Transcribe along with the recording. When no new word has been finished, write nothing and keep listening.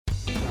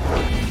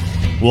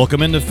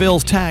Welcome into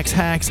Phil's Tax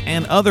Hacks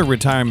and Other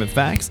Retirement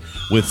Facts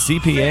with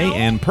CPA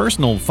and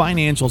personal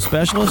financial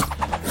specialist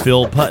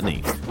Phil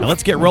Putney. Now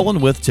let's get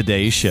rolling with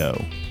today's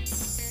show.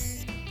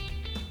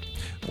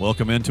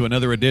 Welcome into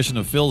another edition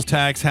of Phil's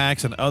Tax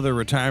Hacks and Other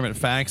Retirement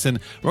Facts, and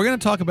we're going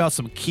to talk about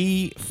some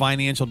key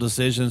financial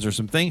decisions or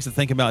some things to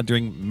think about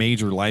during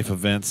major life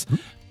events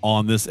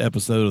on this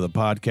episode of the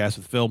podcast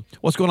with Phil.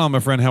 What's going on, my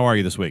friend? How are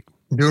you this week?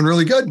 Doing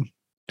really good.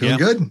 Doing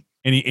good.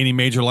 Any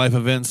major life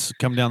events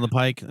come down the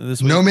pike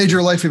this week? No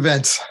major life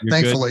events, You're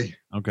thankfully.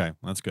 Good? Okay,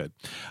 that's good.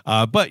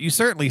 But you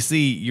certainly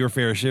see your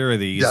fair share of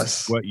these.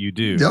 Yes. What you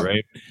do,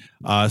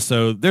 right?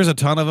 So there's a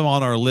ton of them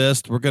on our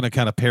list. We're going to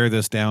kind of pare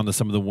this down to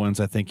some of the ones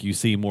I think you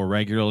see more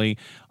regularly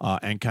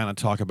and kind of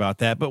talk about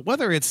that. But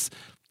whether it's,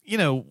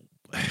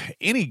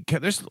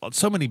 there's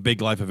so many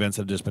big life events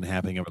that have just been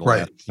happening over the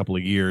last couple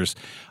of years,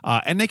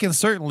 and they can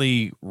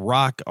certainly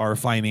rock our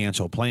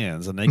financial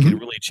plans, and they can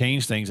really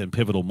change things in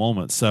pivotal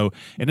moments. So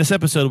in this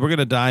episode, we're going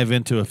to dive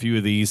into a few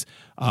of these,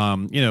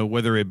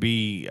 whether it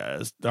be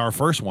our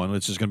first one,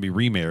 which is going to be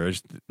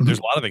remarriage. There's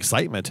a lot of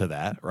excitement to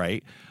that,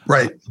 right?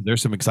 Right.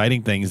 There's some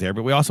exciting things there,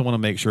 but we also want to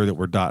make sure that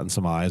we're dotting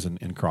some I's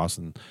and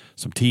crossing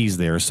some T's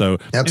there. So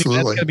absolutely,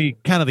 that's going to be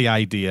kind of the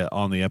idea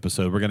on the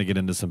episode. We're going to get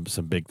into some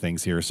big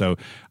things here. So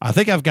I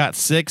think I've got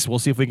 6. We'll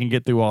see if we can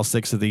get through all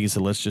 6 of these.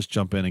 So let's just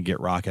jump in and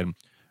get rocking.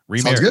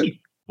 Remarriage. Sounds good.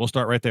 We'll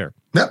start right there.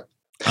 Yep.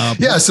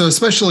 So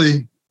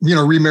especially,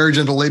 remarriage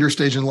at a later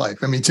stage in life.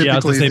 I mean,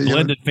 typically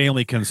blended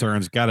family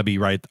concerns got to be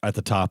right at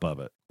the top of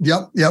it.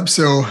 Yep.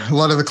 So a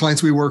lot of the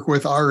clients we work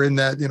with are in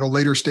that,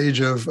 later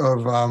stage of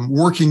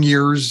working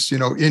years,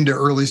 into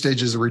early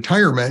stages of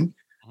retirement.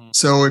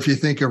 So if you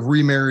think of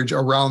remarriage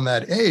around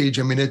that age,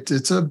 I mean,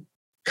 it's a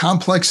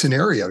complex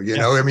scenario,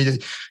 I mean,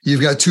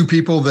 you've got two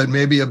people that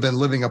maybe have been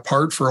living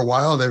apart for a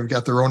while. They've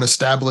got their own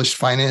established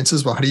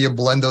finances. Well, how do you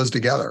blend those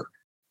together?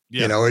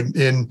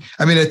 And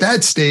I mean, at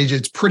that stage,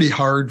 it's pretty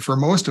hard for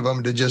most of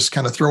them to just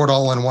kind of throw it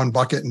all in one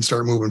bucket and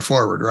start moving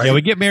forward, right? Yeah,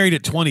 we get married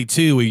at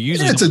 22. We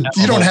usually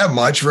you don't have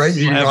much, right?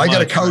 I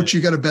got a couch, you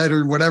got a bed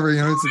or whatever,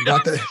 it's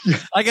not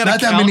that I got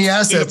not that many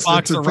assets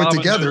to put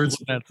together.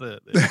 That's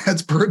it.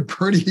 That's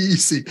pretty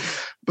easy.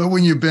 But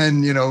when you've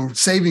been,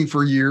 saving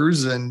for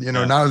years and,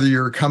 now that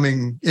you're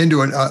coming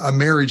into a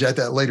marriage at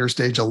that later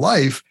stage of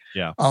life,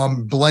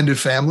 blended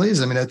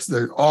families, I mean,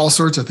 there are all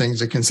sorts of things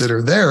to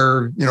consider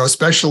there,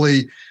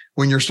 especially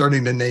when you're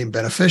starting to name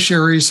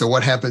beneficiaries. So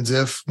what happens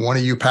if one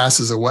of you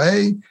passes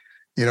away?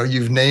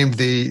 You've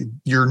named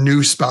your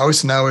new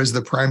spouse now as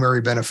the primary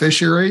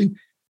beneficiary.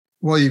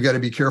 Well, you've got to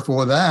be careful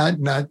with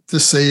that, not to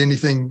say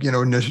anything,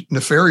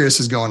 nefarious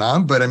is going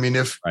on. But I mean,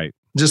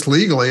 just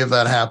legally, if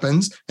that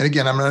happens, and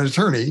again, I'm not an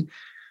attorney,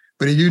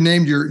 but if you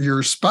named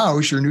your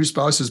spouse, your new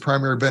spouse as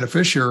primary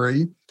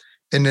beneficiary,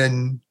 and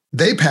then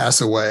they pass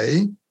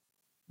away,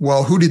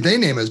 well, who did they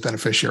name as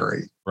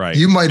beneficiary? Right.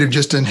 You might have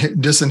just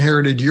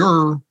disinherited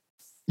your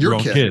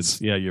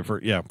kids.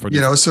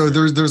 Yeah. So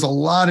there's a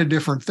lot of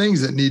different things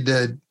that need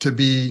to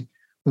be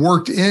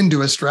worked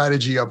into a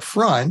strategy up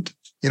front,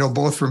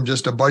 both from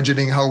just a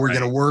budgeting, how we're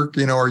going to work,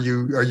 are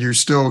you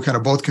still kind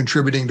of both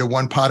contributing to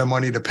one pot of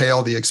money to pay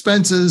all the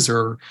expenses,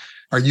 or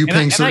are you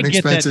paying certain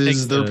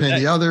expenses, they're paying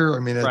the other? I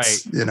mean,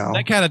 it's,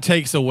 that kind of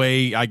takes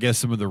away, I guess,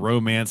 some of the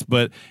romance.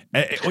 But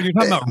when you're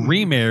talking about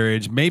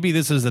remarriage, maybe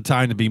this is the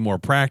time to be more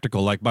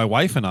practical. Like my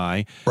wife and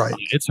I,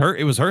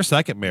 it was her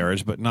second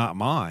marriage, but not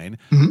mine.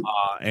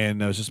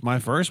 And it was just my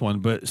first one.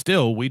 But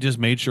still, we just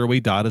made sure we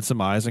dotted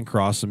some I's and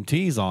crossed some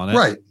T's on it.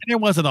 Right. And there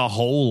wasn't a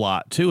whole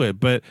lot to it.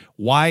 But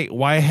why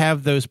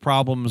have those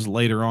problems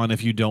later on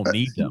if you don't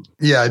need them?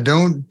 Yeah,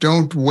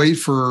 don't wait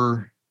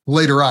for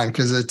later on,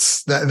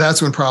 because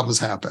that's when problems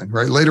happen,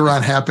 right? Later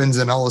on happens,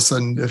 and all of a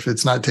sudden, if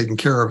it's not taken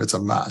care of, it's a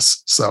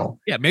mess. So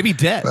maybe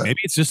debt. Maybe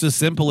it's just as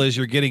simple as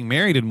you're getting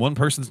married and one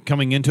person's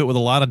coming into it with a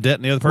lot of debt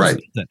and the other person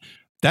isn't.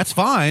 That's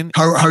fine.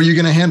 How are you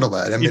going to handle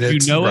that? I mean, if you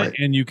know it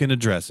and you can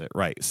address it,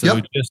 right?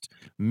 So just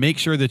make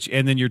sure that,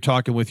 and then you're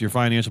talking with your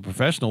financial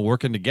professional,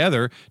 working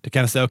together to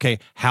kind of say, okay,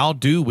 how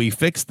do we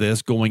fix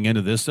this going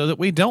into this so that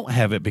we don't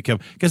have it because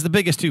the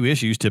biggest two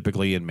issues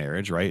typically in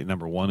marriage, right?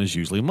 Number one is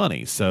usually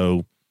money.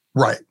 So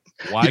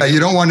you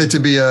don't want it to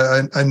be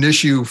an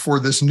issue for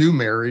this new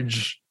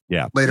marriage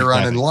later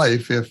on in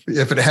life if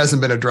it hasn't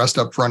been addressed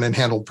up front and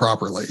handled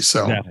properly.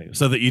 So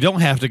that you don't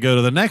have to go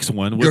to the next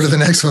one. Go to the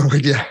next one.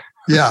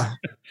 Yeah.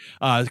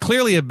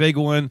 Clearly a big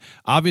one.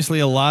 Obviously,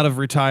 a lot of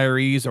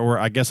retirees, or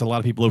I guess a lot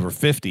of people over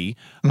 50,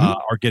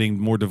 are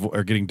getting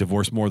getting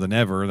divorced more than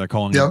ever. They're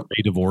calling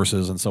it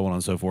divorces and so on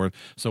and so forth.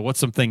 So what's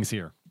some things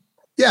here?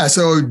 Yeah.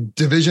 So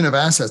division of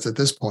assets at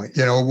this point,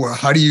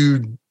 how do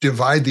you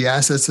divide the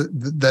assets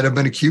that have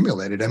been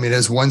accumulated? I mean,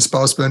 has one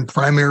spouse been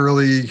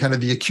primarily kind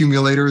of the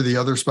accumulator? The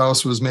other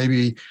spouse was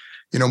maybe,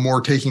 more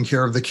taking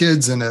care of the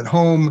kids and at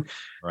home.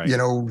 Right.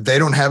 They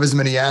don't have as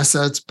many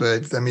assets,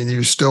 but I mean,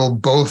 you still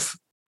both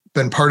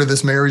been part of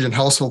this marriage and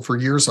household for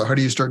years. So how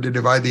do you start to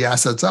divide the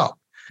assets up?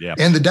 Yeah.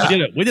 And the debt.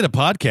 We did a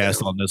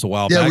podcast on this a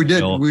while back. Yeah, we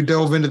did. We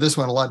dove into this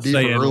one a lot deeper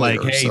earlier.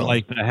 Like, hey,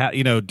 like,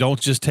 don't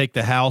just take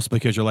the house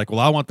because you're like, well,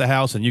 I want the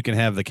house and you can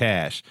have the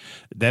cash.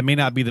 That may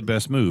not be the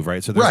best move,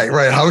 right? So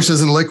right. House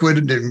isn't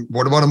liquid.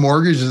 What about a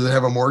mortgage? Does it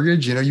have a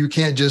mortgage? You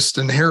can't just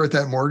inherit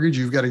that mortgage.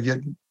 You've got to get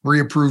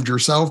reapproved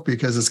yourself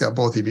because it's got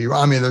both of you.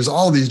 I mean, there's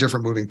all these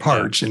different moving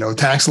parts,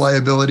 tax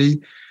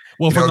liability.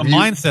 Well, from the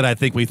mindset, I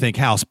think we think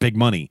house, big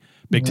money.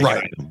 Big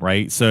ticket item,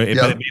 right? So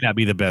but it may not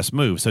be the best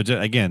move. So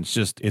again,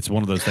 it's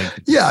one of those things.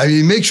 Yeah, I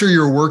mean, make sure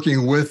you're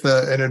working with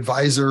an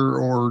advisor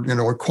or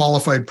a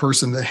qualified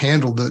person that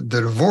handled the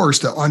divorce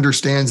that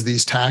understands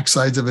these tax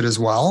sides of it as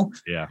well.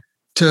 Yeah,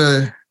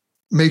 to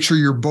make sure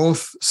you're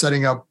both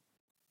setting up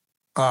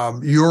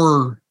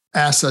your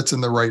assets in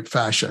the right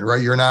fashion,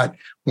 right? You're not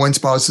one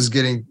spouse is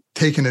getting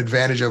taken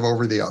advantage of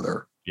over the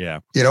other. Yeah.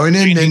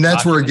 And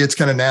that's where it gets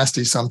kind of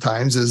nasty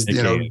sometimes is,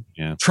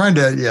 trying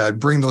to,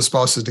 bring those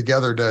spouses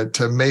together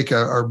to make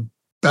our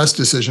best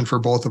decision for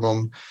both of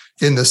them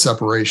in this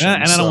separation.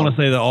 And I don't want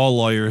to say that all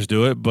lawyers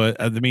do it, but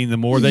I mean, the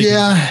more they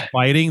keep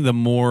fighting, the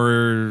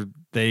more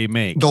they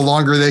make. The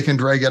longer they can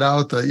drag it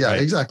out.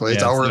 Exactly.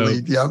 It's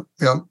hourly. So,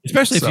 yep.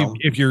 Especially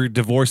if you're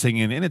divorcing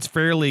and it's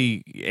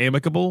fairly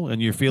amicable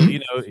and you feel,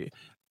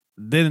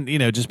 then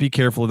just be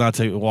careful not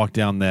to walk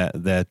down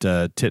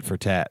that tit for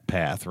tat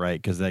path,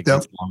 right? Because that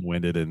gets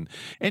long-winded and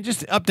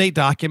just update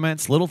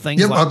documents, little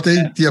things.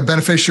 Update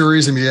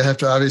beneficiaries. I mean, you have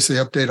to obviously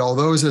update all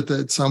those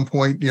at some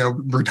point.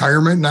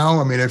 Retirement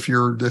now. I mean, if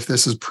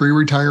this is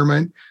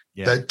pre-retirement,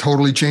 that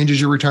totally changes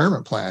your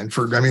retirement plan.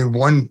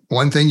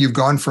 One thing, you've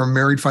gone from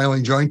married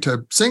filing joint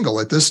to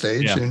single at this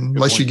stage,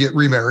 unless you get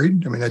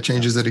remarried. I mean, that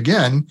changes it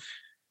again.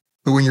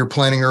 But when you're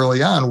planning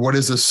early on, what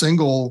is a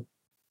single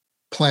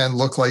plan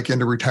look like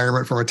into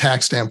retirement from a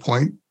tax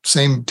standpoint?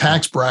 Same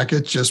tax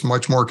brackets, just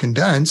much more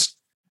condensed.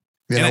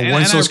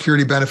 One Social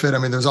Security benefit. I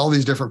mean, there's all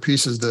these different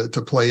pieces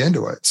to play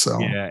into it. So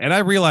and I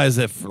realize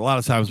that for a lot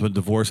of times when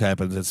divorce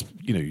happens, it's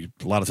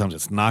a lot of times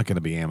it's not going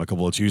to be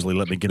amicable. It's usually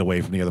let me get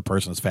away from the other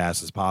person as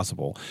fast as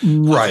possible.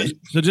 Right.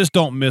 So just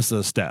don't miss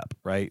a step.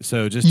 Right.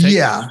 So just take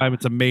the time.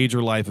 It's a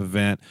major life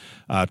event.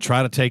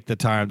 Try to take the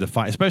time to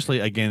find, especially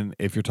again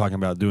if you're talking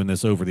about doing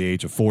this over the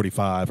age of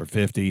 45 or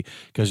 50,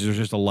 because there's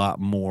just a lot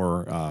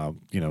more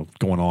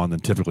going on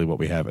than typically what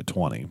we have at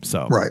 20.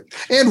 So right.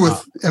 And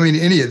with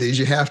any of these,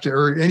 you have to,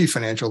 or any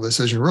financial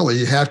decision, really,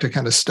 you have to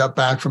kind of step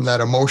back from that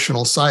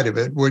emotional side of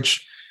it,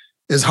 which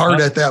is hard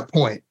at that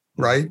point,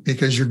 right?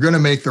 Because you're going to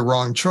make the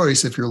wrong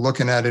choice if you're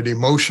looking at it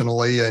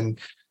emotionally and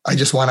I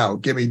just want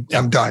out,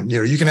 I'm done.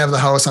 You can have the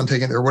house, I'm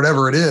taking it, or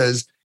whatever it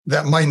is.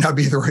 That might not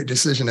be the right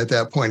decision at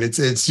that point.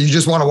 It's you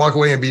just want to walk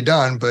away and be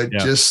done, but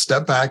just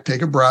step back,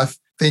 take a breath,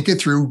 think it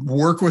through,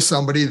 work with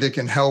somebody that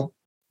can help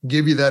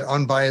give you that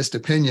unbiased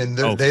opinion.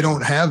 They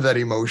don't have that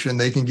emotion.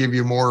 They can give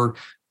you more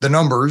the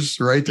numbers,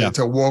 right?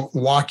 To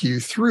walk you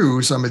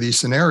through some of these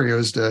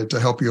scenarios to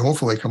help you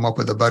hopefully come up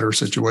with a better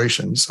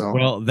situation. So,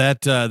 well,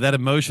 that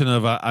emotion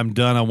of I'm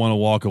done, I want to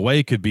walk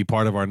away could be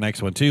part of our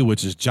next one too,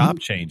 which is job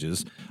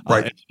changes,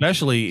 right?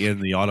 Especially in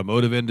the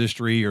automotive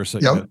industry or so.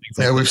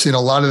 We've seen a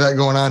lot of that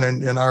going on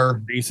in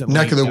our recently,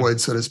 neck of the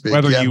woods, so to speak.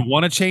 Whether you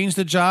want to change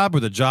the job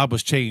or the job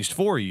was changed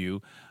for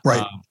you,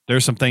 right?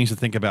 There's some things to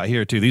think about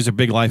here too. These are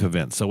big life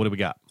events. So what do we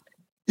got?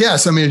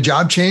 Yes, I mean, a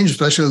job change,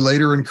 especially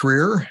later in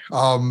career,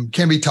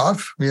 can be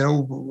tough.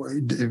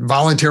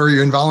 Voluntary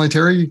or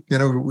involuntary.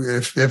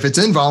 If it's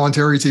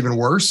involuntary, it's even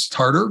worse. It's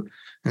harder.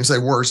 And I say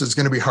worse, it's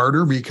going to be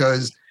harder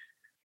because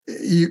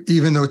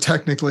even though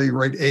technically,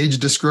 right, age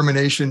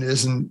discrimination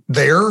isn't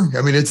there.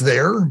 I mean, it's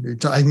there.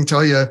 I can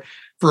tell you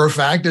for a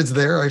fact it's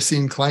there. I've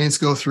seen clients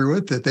go through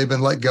it that they've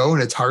been let go,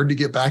 and it's hard to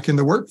get back in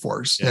the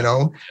workforce.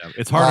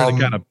 It's harder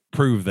to kind of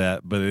prove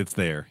that, but it's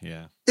there.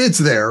 Yeah. It's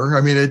there.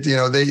 I mean,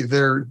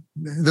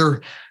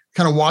 they're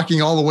kind of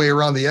walking all the way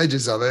around the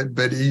edges of it,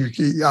 but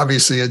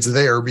obviously it's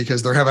there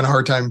because they're having a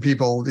hard time.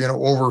 People,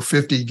 over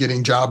 50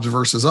 getting jobs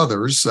versus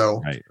others.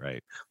 So,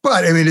 right.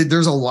 But I mean,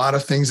 there's a lot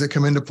of things that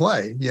come into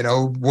play.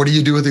 What do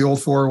you do with the old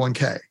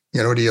 401k?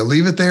 Do you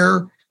leave it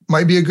there?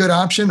 Might be a good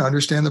option.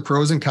 Understand the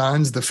pros and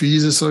cons, the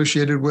fees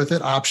associated with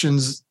it,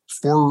 options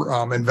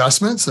for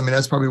investments. I mean,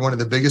 that's probably one of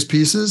the biggest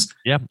pieces.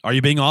 Yeah. Are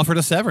you being offered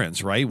a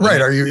severance, right? Right.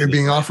 Are you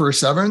being offered a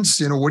severance?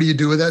 What do you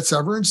do with that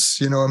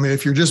severance? I mean,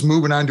 if you're just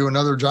moving on to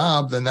another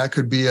job, then that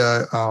could be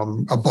a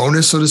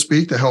bonus, so to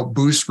speak, to help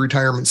boost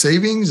retirement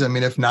savings. I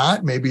mean, if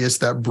not, maybe it's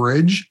that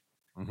bridge,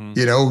 but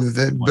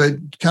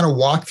kind of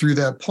walk through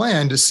that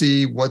plan to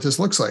see what this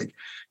looks like.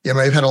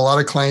 I've had a lot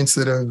of clients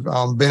that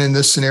have been in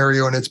this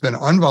scenario and it's been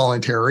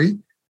involuntary,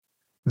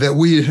 that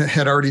we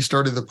had already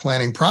started the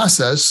planning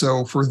process.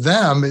 So for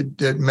them,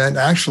 it meant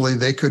actually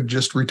they could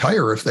just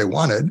retire if they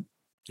wanted.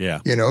 Yeah.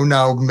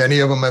 Now many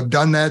of them have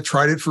done that,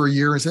 tried it for a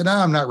year and said,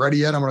 I'm not ready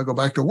yet. I'm going to go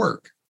back to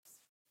work,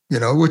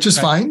 which is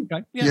fine,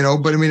 but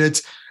I mean,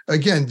 it's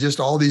again, just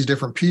all these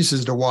different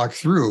pieces to walk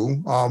through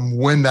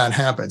when that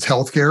happens.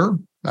 Healthcare.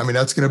 I mean,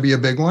 that's going to be a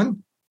big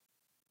one.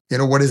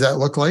 What does that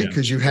look like?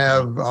 Because you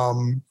have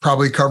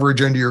probably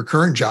coverage under your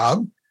current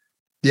job.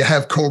 You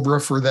have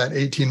COBRA for that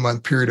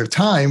 18-month period of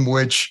time,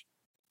 which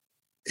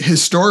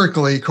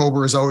historically,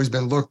 COBRA has always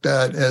been looked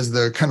at as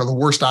the kind of the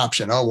worst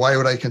option. Oh, why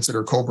would I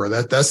consider COBRA?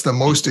 That's the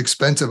most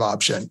expensive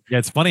option. Yeah,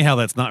 it's funny how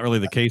that's not really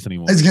the case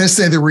anymore. I was going to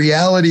say the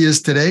reality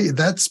is today,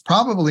 that's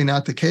probably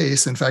not the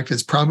case. In fact,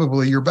 it's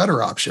probably your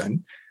better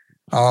option.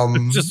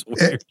 Just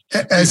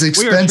as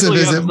expensive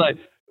as it.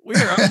 We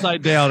are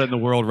upside down in the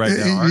world right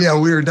now. Yeah,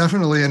 we are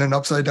definitely in an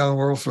upside down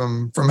world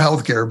from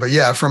healthcare. But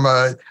yeah, from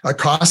a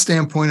cost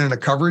standpoint and a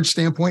coverage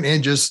standpoint,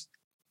 and just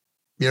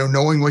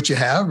knowing what you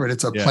have, but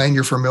it's a plan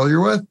you're familiar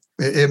with,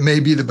 it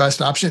may be the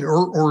best option,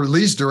 or at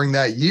least during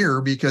that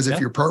year. Because if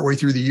you're partway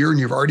through the year and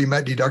you've already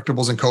met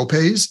deductibles and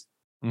copays,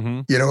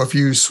 if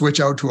you switch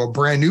out to a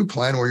brand new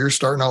plan where you're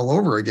starting all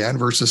over again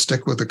versus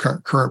stick with the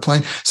current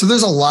plan. So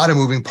there's a lot of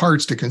moving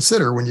parts to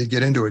consider when you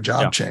get into a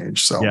job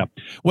change. So,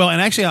 well, and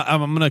actually I'm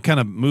going to kind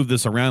of move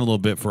this around a little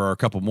bit for a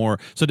couple more.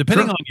 So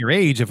depending on your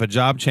age, if a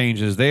job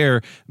change is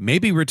there,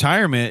 maybe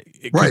retirement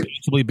could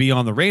possibly be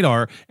on the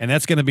radar. And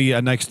that's going to be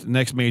a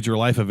next major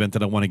life event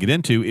that I want to get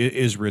into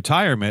is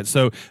retirement.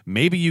 So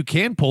maybe you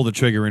can pull the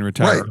trigger and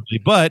retire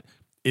early, but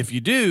if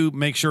you do,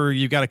 make sure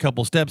you've got a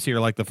couple steps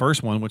here, like the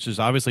first one, which is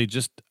obviously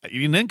just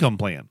an income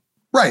plan.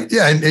 Right.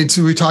 Yeah. And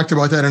so we talked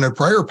about that in a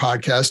prior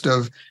podcast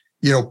of,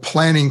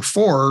 planning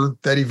for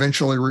that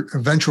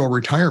eventual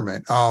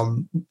retirement.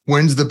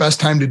 When's the best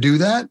time to do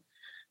that?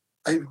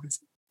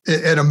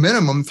 At a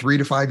minimum, 3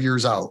 to 5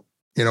 years out,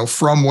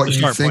 from what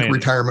you think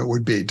retirement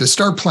would be, to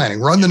start planning,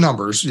 run the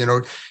numbers,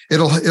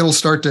 it'll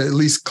start to at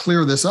least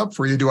clear this up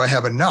for you. Do I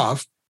have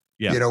enough?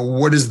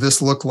 What does this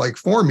look like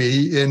for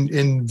me?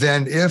 And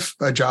then if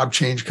a job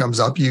change comes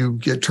up, you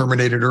get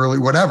terminated early,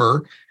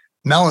 whatever.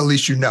 Now, at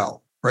least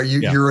right?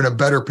 You're in a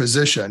better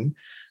position.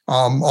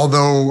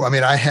 Although,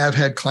 I have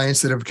had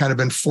clients that have kind of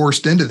been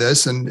forced into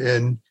this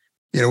and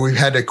we've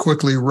had to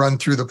quickly run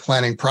through the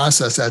planning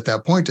process at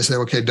that point to say,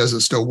 okay, does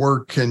it still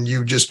work? Can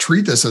you just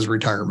treat this as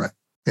retirement?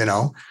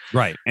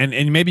 Right.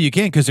 And maybe you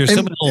can, because there's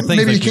so many little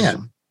things. Maybe you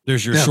can.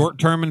 There's your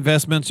short-term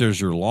investments. There's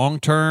your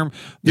long-term.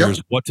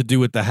 There's what to do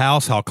with the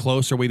house. How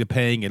close are we to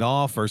paying it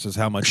off versus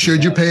how much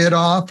should you pay it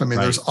off?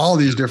 There's all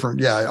these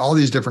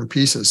different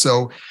pieces.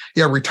 So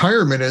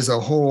retirement is a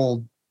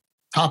whole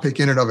topic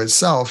in and of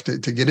itself to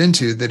get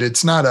into. That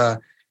it's not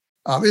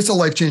it's a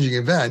life-changing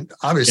event,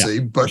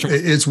 obviously, but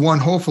it's one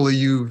hopefully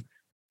you've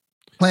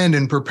planned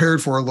and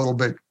prepared for a little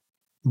bit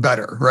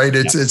better, right?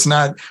 It's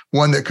not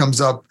one that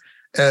comes up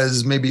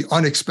as maybe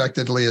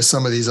unexpectedly as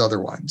some of these other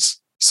ones.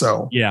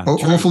 So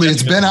hopefully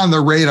it's been on the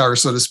radar,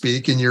 so to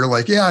speak. And you're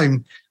like,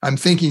 I'm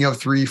thinking of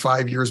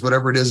 3-5 years,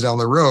 whatever it is down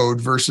the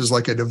road, versus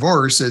like a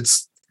divorce.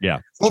 It's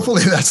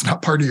hopefully that's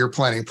not part of your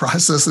planning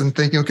process and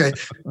thinking, okay,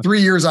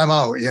 3 years, I'm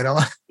out,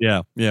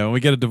 Yeah. When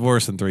we get a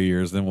divorce in 3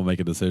 years, then we'll make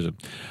a decision.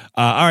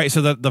 All right.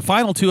 So the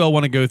final two I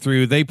want to go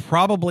through, they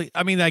probably,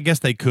 I guess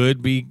they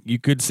could be, you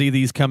could see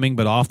these coming,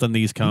 but often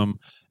these come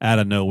out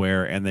of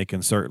nowhere, and they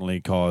can certainly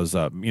cause,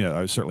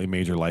 certainly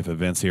major life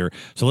events here.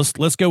 So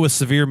let's go with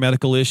severe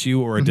medical issue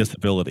or a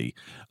disability.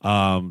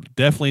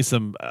 Definitely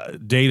some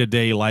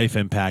day-to-day life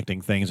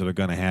impacting things that are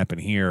going to happen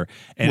here,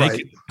 and it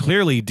can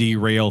clearly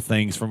derail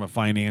things from a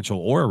financial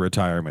or a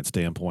retirement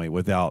standpoint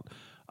without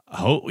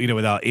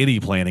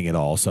any planning at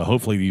all. So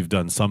hopefully you've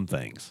done some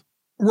things.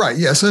 Right.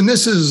 Yes. And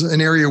this is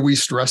an area we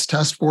stress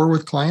test for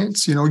with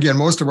clients. Again,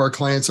 most of our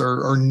clients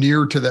are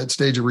near to that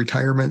stage of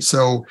retirement.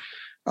 So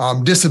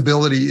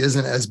disability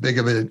isn't as big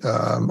of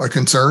a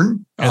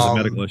concern as a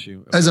medical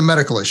issue. As a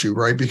medical issue,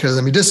 right? Because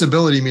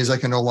disability means I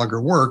can no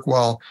longer work.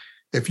 Well,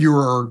 if you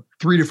are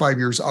 3 to 5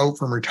 years out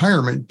from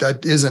retirement,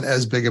 that isn't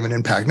as big of an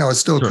impact. Now, it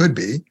still could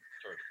be,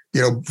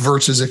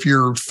 versus if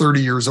you're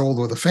 30 years old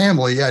with a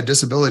family,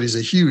 disability is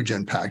a huge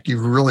impact. You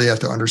really have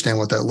to understand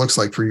what that looks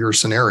like for your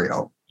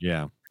scenario.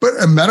 Yeah. But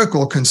a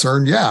medical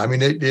concern,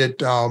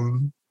 it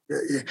one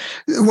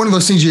of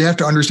those things you have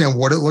to understand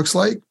what it looks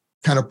like,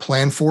 kind of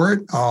plan for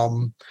it.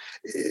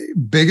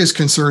 Biggest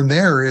concern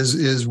there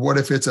is what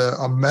if it's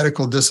a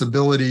medical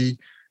disability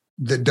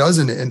that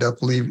doesn't end up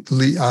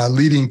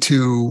leading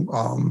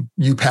to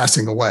you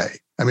passing away.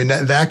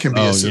 That can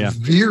be a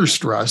severe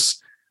stress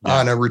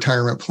on a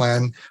retirement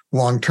plan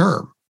long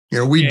term.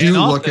 We do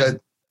look at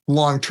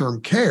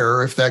long-term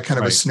care if that kind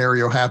of a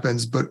scenario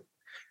happens, but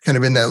kind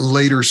of in that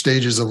later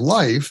stages of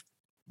life.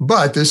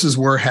 But this is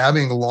where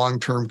having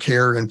long-term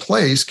care in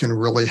place can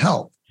really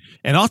help.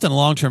 And often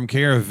long-term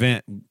care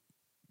event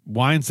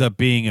winds up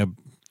being a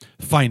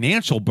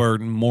financial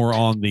burden more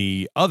on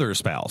the other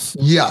spouse.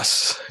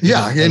 Yes.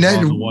 Yeah. And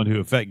then the one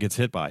who gets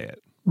hit by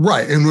it.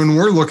 Right. And when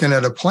we're looking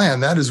at a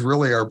plan, that is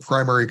really our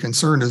primary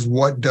concern is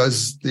what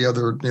does the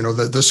other,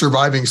 the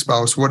surviving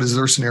spouse, what does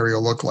their scenario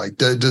look like?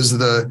 Does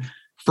the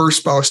first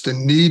spouse to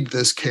need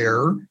this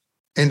care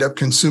end up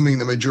consuming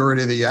the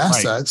majority of the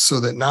assets so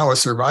that now a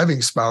surviving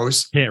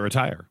spouse can't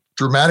retire?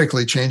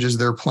 Dramatically changes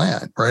their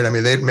plan, right?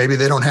 Maybe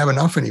they don't have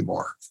enough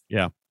anymore.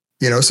 Yeah.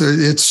 So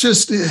it's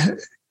just,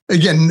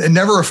 again,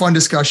 never a fun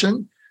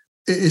discussion.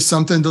 It's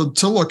something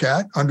to look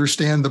at,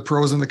 understand the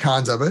pros and the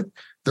cons of it.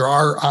 There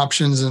are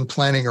options in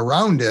planning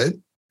around it,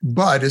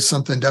 but it's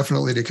something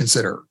definitely to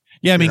consider.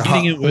 Yeah.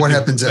 Getting it with what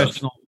happens if.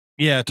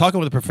 Yeah, talking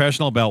with a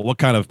professional about what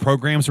kind of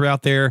programs are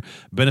out there,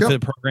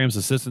 benefit programs,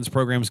 assistance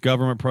programs,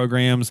 government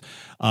programs,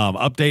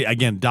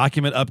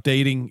 document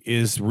updating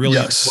is really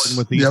important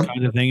with these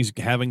kinds of things,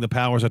 having the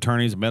powers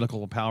attorneys,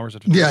 medical powers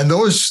attorneys. Yeah, and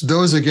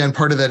those again,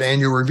 part of that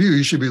annual review,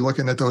 you should be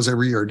looking at those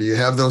every year. Do you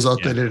have those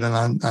updated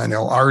and I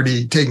know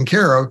already taken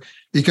care of?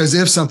 Because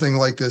if something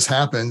like this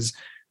happens,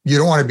 you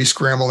don't want to be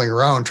scrambling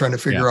around trying to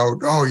figure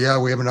out, oh yeah,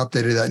 we haven't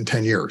updated that in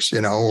 10 years,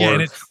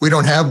 or we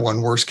don't have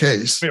one, worst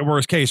case.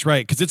 Worst case,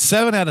 right. Because it's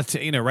 7 out of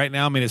 10, right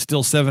now, I mean, it's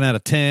still 7 out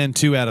of 10,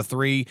 2 out of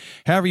 3,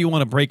 however you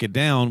want to break it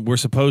down, we're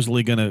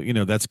supposedly going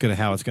to, that's going to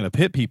how it's going to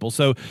pit people.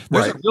 So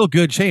there's a real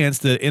good chance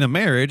that in a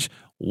marriage,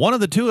 one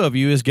of the two of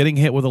you is getting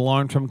hit with a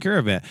long-term care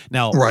event.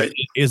 Now,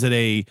 is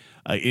it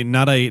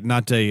not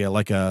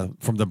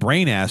from the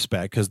brain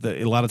aspect? Because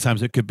a lot of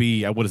times it could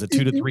be 2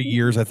 to 3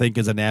 years. I think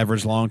is an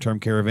average long-term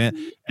care event,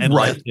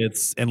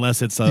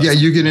 unless it's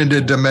you get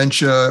into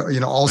dementia,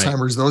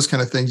 Alzheimer's, those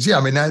kind of things. Yeah,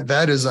 I mean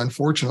that is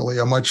unfortunately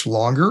a much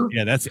longer.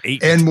 Yeah, that's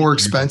 8 and more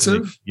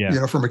expensive.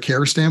 From a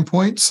care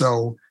standpoint.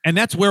 So. And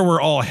that's where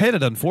we're all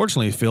headed,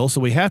 unfortunately, Phil. So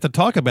we have to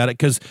talk about it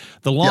because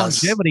the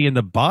longevity and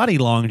the body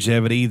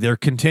longevity, they're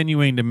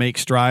continuing to make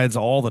strides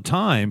all the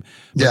time.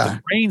 But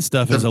the brain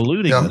stuff is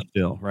eluding us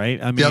still,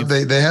 right? I mean,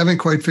 they haven't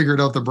quite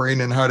figured out the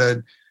brain and how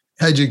to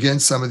hedge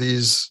against some of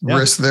these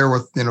risks there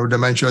with,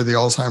 dementia, the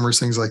Alzheimer's,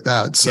 things like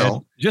that.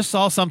 So just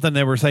saw something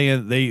they were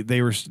saying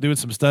they were doing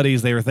some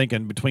studies. They were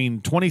thinking between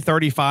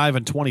 2035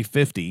 and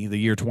 2050, the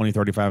year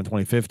 2035 and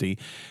 2050,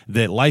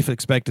 that life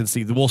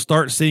expectancy, we'll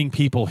start seeing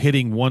people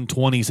hitting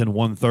 120s and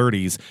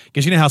 130s.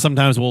 Because you know how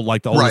sometimes the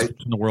oldest person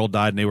in the world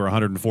died and they were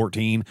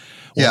 114.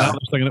 Well,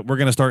 now we're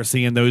going to start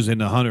seeing those in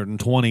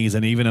 120s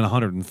and even in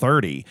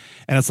 130.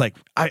 And it's like,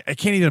 I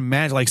can't even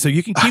imagine. So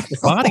you can keep the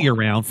body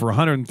around for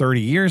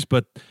 130 years,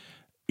 but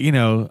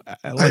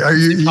are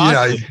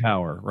you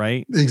power,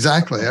 right?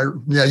 Exactly.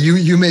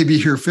 You may be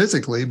here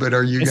physically, but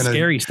are you going to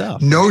scary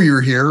stuff? Know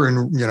you're here,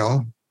 and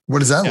what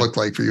does that look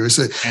like for you?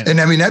 So, and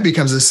I mean that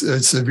becomes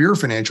a severe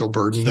financial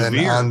burden then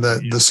on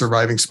the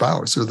surviving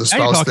spouse or the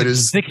spouse that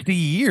is 60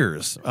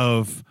 years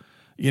of,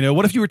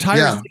 what if you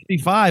retire at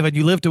 65 and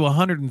you live to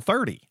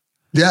 130?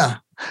 Yeah.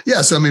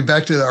 Yeah. So, I mean,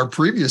 back to our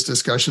previous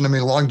discussion, I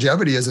mean,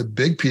 longevity is a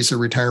big piece of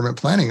retirement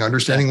planning,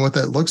 understanding what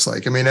that looks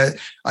like. I mean,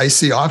 I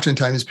see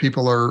oftentimes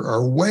people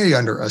are way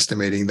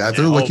underestimating that.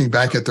 They're looking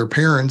back at their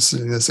parents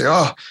and they say,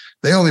 oh,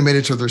 they only made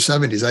it to their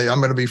 70s. I'm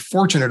going to be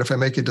fortunate if I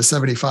make it to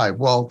 75.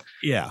 Well,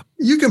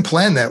 you can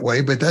plan that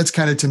way, but that's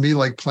kind of to me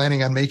like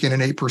planning on making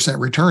an 8%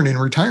 return in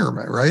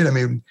retirement, right? I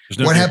mean,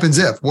 what happens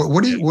if?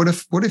 What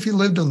if you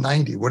lived till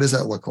 90? What does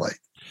that look like?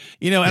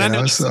 I know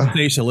it's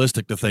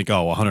sensationalistic to think,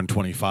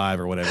 125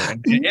 or whatever.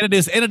 And it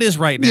is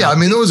right now. Yeah, I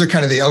mean, those are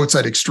kind of the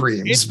outside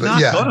extremes. It's not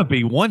going to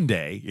be one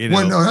day.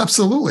 Well, no,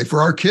 absolutely.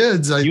 For our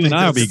kids, you and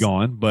I will be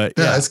gone, but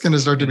it's going to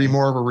start to be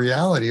more of a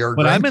reality.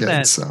 But I'm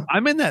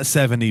in that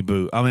 70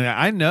 boot. I mean,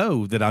 I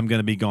know that I'm going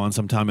to be gone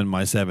sometime in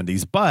my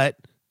 70s, but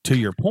to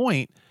your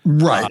point,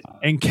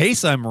 in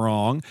case I'm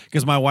wrong,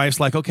 because my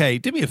wife's like, okay,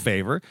 do me a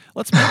favor.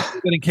 Let's make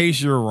sure that in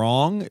case you're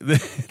wrong,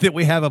 that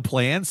we have a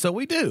plan. So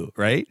we do,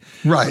 right?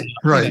 Right.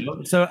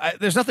 So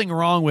there's nothing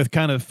wrong with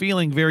kind of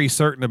feeling very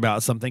certain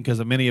about something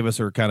because many of us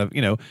are kind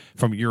of,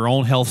 from your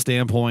own health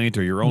standpoint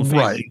or your own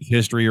family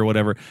history or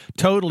whatever,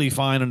 totally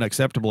fine and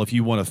acceptable if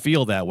you want to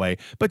feel that way.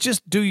 But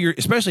just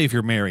especially if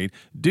you're married,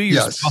 do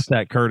yourself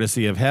that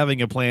courtesy of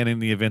having a plan in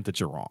the event that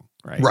you're wrong,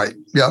 right? Right.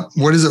 Yeah.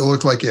 What does it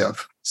look like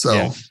if? So.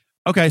 Yeah.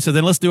 Okay, so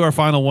then let's do our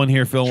final one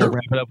here, Phil. Sure. We'll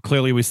wrap it up.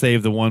 Clearly, we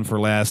saved the one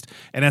for last,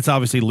 and that's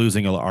obviously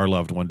losing our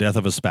loved one, death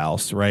of a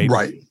spouse, right?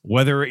 Right.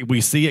 Whether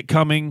we see it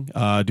coming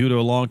due to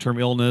a long-term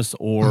illness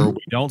or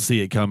we don't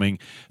see it coming,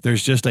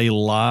 there's just a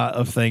lot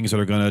of things that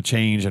are going to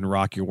change and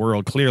rock your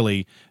world.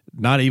 Clearly,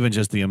 not even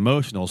just the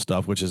emotional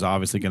stuff, which is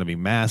obviously going to be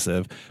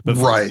massive, but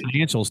from a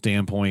financial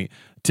standpoint,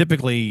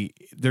 typically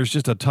there's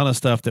just a ton of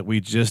stuff that we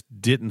just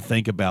didn't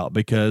think about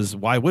because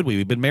why would we?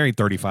 We've been married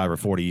 35 or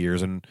 40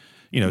 years and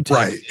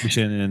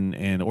taxation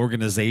and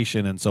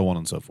organization and so on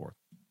and so forth.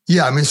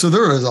 Yeah. I mean, so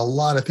there is a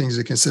lot of things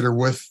to consider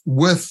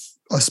with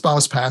a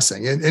spouse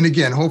passing. And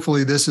again,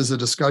 hopefully this is a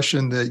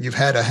discussion that you've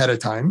had ahead of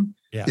time,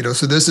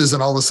 so this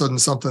isn't all of a sudden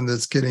something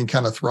that's getting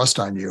kind of thrust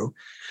on you.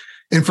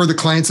 And for the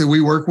clients that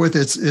we work with,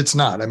 it's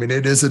not. I mean,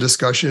 it is a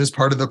discussion as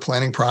part of the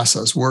planning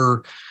process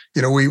where,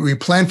 we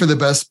plan for the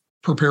best,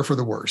 prepare for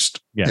the worst,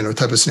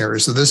 type of scenario.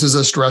 So this is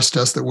a stress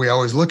test that we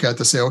always look at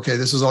to say, okay,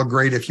 this is all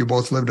great if you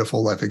both lived a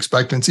full life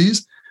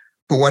expectancies.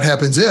 But what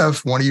happens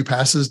if one of you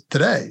passes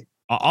today,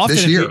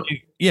 this year?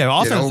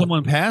 Often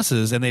someone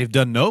passes and they've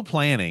done no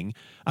planning.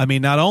 I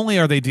mean, not only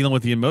are they dealing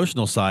with the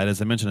emotional side,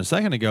 as I mentioned a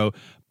second ago,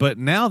 but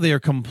now they are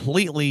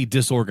completely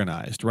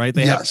disorganized, right?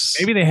 They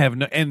have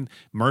no, and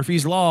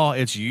Murphy's Law,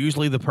 it's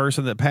usually the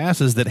person that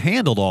passes that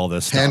handled all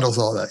this stuff. Handles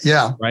all that,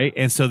 yeah. Right?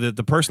 And so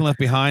the person left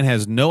behind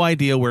has no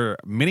idea where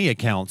many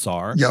accounts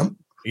are. Yep.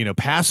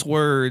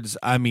 Passwords,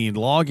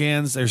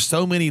 logins. There's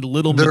so many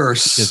there are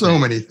so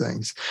many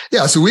things.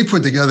 Yeah. So we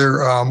put together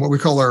what we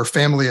call our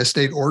family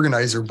estate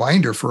organizer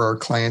binder for our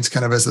clients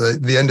kind of as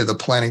the end of the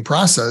planning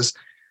process.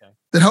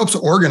 that helps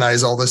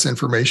organize all this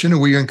information.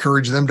 And we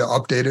encourage them to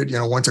update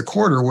it, once a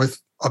quarter with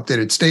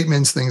updated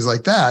statements, things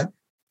like that,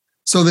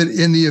 so that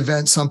in the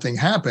event something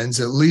happens,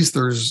 at least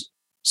there's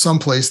some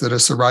place that a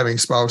surviving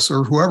spouse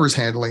or whoever's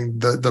handling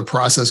the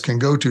process can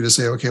go to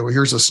say, okay, well,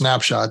 here's a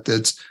snapshot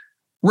that's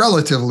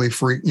relatively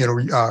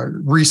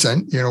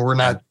recent. We're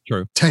not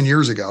 10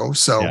 years ago.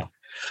 So,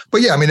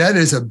 But yeah, I mean, that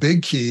is a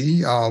big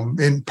key.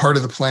 In part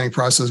of the planning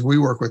process we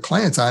work with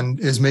clients on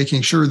is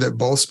making sure that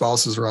both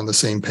spouses are on the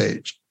same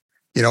page.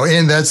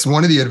 And that's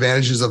one of the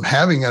advantages of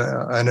having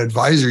an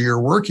advisor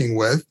you're working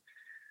with,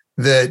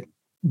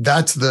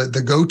 that's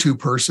the go-to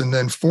person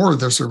then for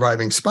the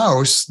surviving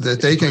spouse,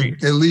 that they can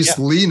at least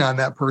lean on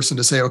that person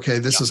to say, okay,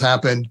 this has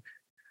happened,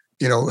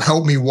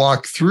 help me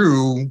walk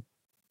through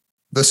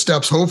the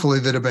steps, hopefully,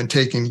 that have been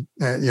taken,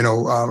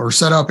 or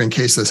set up in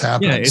case this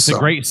happens. Yeah, it's a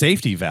great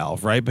safety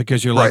valve, right?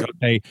 Because you're like,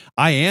 okay,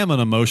 I am an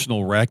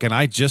emotional wreck and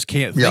I just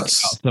can't think about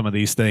some of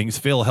these things.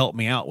 Phil, help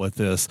me out with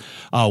this.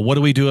 What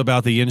do we do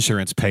about the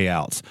insurance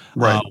payouts?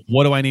 Right.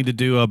 What do I need to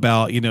do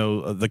about,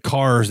 the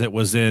cars that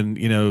was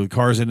in,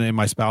 cars in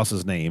my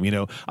spouse's name?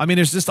 I mean,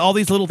 there's just all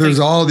these little things. There's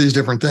all these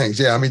different things.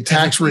 Yeah. I mean,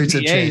 tax rates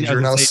have changed.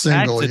 You're now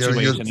single.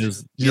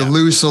 You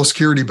lose Social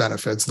Security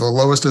benefits, the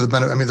lowest of the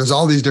benefit. I mean, there's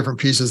all these different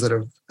pieces that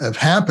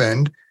have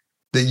happened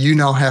that you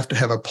now have to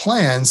have a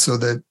plan so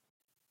that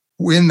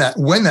when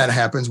that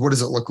happens, what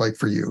does it look like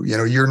for you?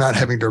 You're not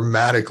having to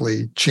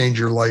dramatically change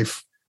your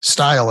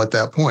lifestyle at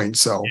that point.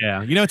 So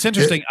yeah, it's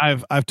interesting.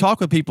 I've talked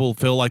with people,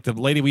 Phil, like the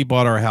lady we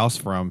bought our house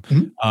from,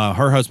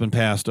 her husband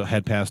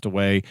had passed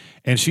away,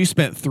 and she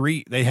spent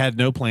they had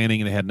no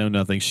planning and they had no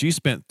nothing. She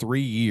spent 3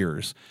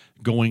 years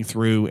going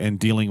through and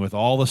dealing with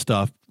all the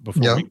stuff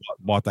before we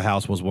bought the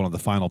house was one of the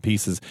final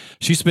pieces.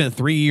 She spent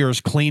 3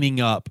 years cleaning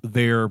up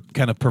their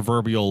kind of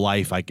proverbial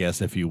life, I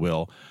guess, if you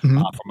will,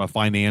 from a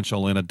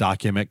financial and a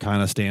document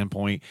kind of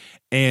standpoint.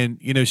 And,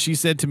 she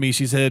said to me,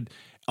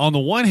 on the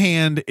one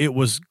hand, it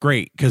was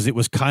great because it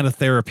was kind of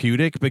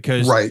therapeutic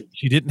because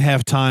she didn't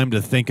have time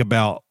to think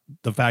about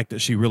the fact that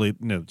she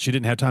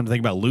didn't have time to think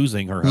about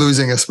losing her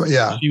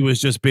husband. She was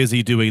just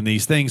busy doing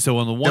these things. So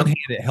on the one hand,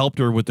 it helped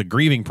her with the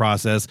grieving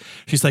process.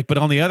 She's like, but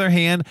on the other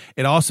hand,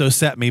 it also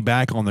set me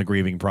back on the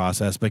grieving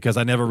process because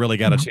I never really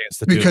got a chance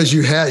to do it. Because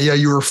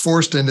you were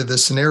forced into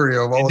this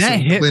scenario of also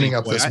cleaning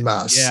up this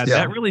mess.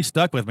 That really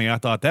stuck with me. I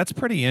thought that's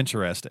pretty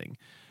interesting,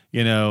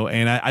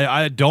 and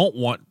I don't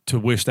want to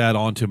wish that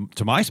on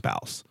to my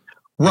spouse.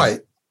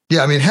 Right.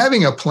 Yeah. I mean,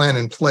 having a plan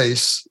in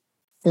place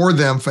for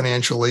them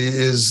financially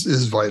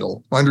is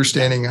vital.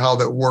 Understanding how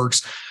that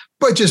works,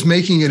 but just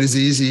making it as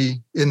easy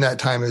in that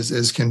time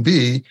as can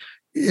be.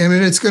 I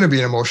mean, it's going to be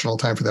an emotional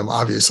time for them.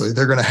 Obviously,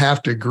 they're going to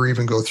have to grieve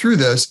and go through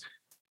this,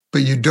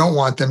 but you don't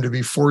want them to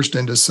be forced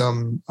into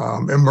some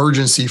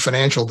emergency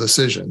financial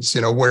decisions.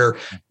 Where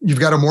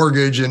you've got a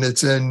mortgage and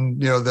it's in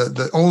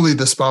the only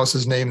the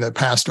spouse's name that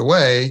passed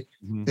away,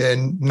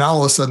 and now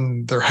all of a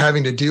sudden they're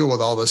having to deal with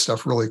all this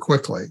stuff really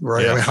quickly,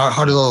 right? I mean,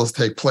 how does all this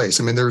take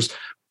place? I mean, there's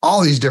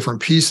all these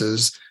different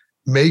pieces.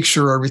 Make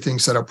sure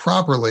everything's set up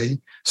properly,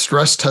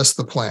 stress test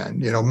the plan,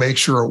 make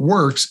sure it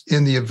works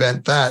in the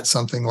event that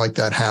something like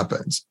that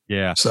happens.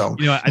 Yeah. So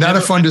not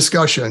a fun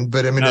discussion,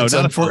 but I mean, it's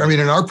unfortunate. I mean,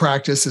 in our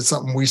practice, it's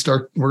something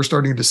we're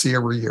starting to see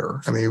every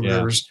year. I mean,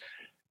 there's,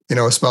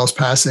 a spouse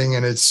passing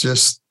and it's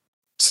just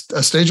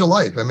a stage of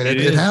life. I mean,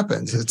 it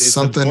happens. It's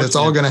something that's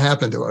all going to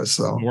happen to us.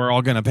 So we're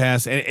all going to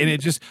pass. And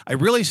it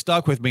really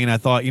stuck with me. And I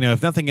thought,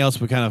 if nothing else,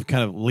 we kind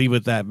of leave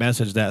with that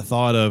message, that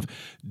thought of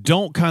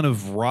don't kind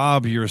of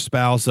rob your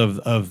spouse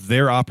of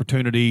their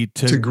opportunity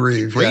to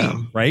grieve,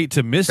 right?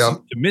 To miss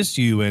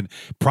you and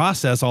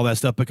process all that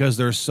stuff because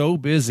they're so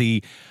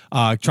busy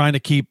trying to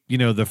keep,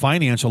 the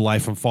financial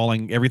life from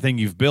everything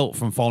you've built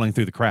from falling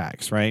through the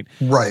cracks, right?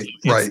 Right.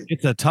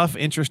 It's a tough,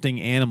 interesting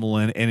animal.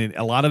 And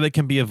a lot of it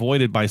can be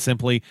avoided by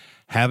simply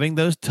having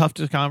those tough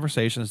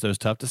conversations, those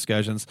tough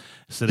discussions,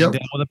 sitting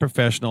down with a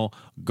professional,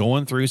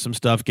 going through some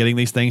stuff, getting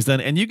these things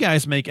done. And you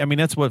guys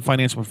that's what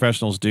financial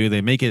professionals do. They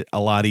make it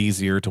a lot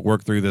easier to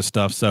work through this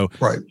stuff. So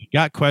if you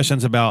got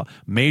questions about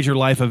major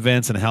life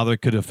events and how they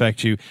could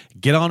affect you,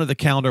 get onto the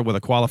calendar with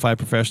a qualified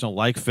professional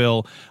like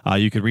Phil.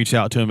 You can reach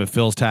out to him at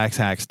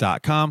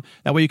philstaxhacks.com.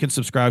 That way you can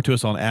subscribe to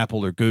us on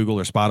Apple or Google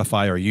or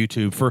Spotify or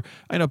YouTube for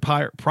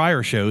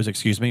prior shows,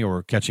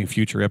 or catching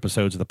future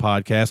episodes of the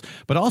podcast.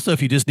 But also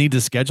if you just need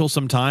to schedule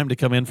some time to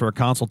come in for a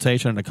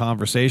consultation and a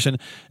conversation,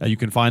 you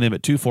can find him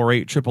at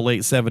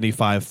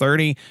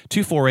 248-888-7530,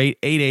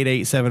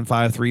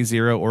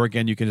 248-888-7530, or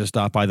again, you can just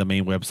stop by the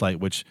main website,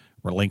 which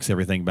links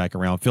everything back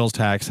around,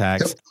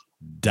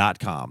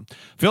 philstaxhacks.com.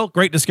 Phil,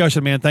 great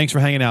discussion, man. Thanks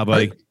for hanging out,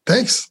 buddy. Right.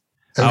 Thanks.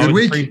 Have a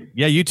good week.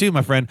 Yeah, you too,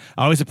 my friend.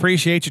 I always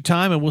appreciate your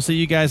time, and we'll see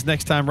you guys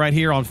next time right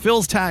here on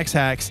Phil's Tax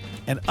Hacks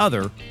and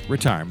Other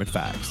Retirement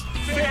Facts.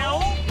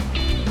 Phil?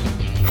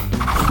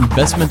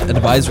 Investment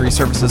advisory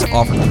services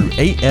offered through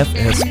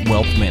AFS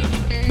Wealth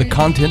Management. The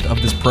content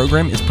of this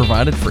program is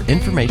provided for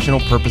informational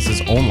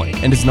purposes only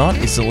and is not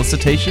a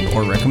solicitation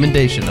or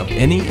recommendation of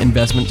any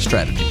investment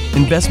strategy.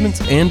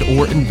 Investments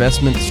and/or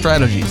investment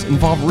strategies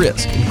involve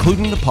risk,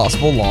 including the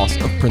possible loss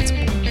of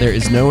principal. There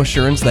is no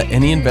assurance that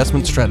any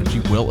investment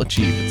strategy will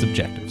achieve its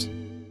objectives.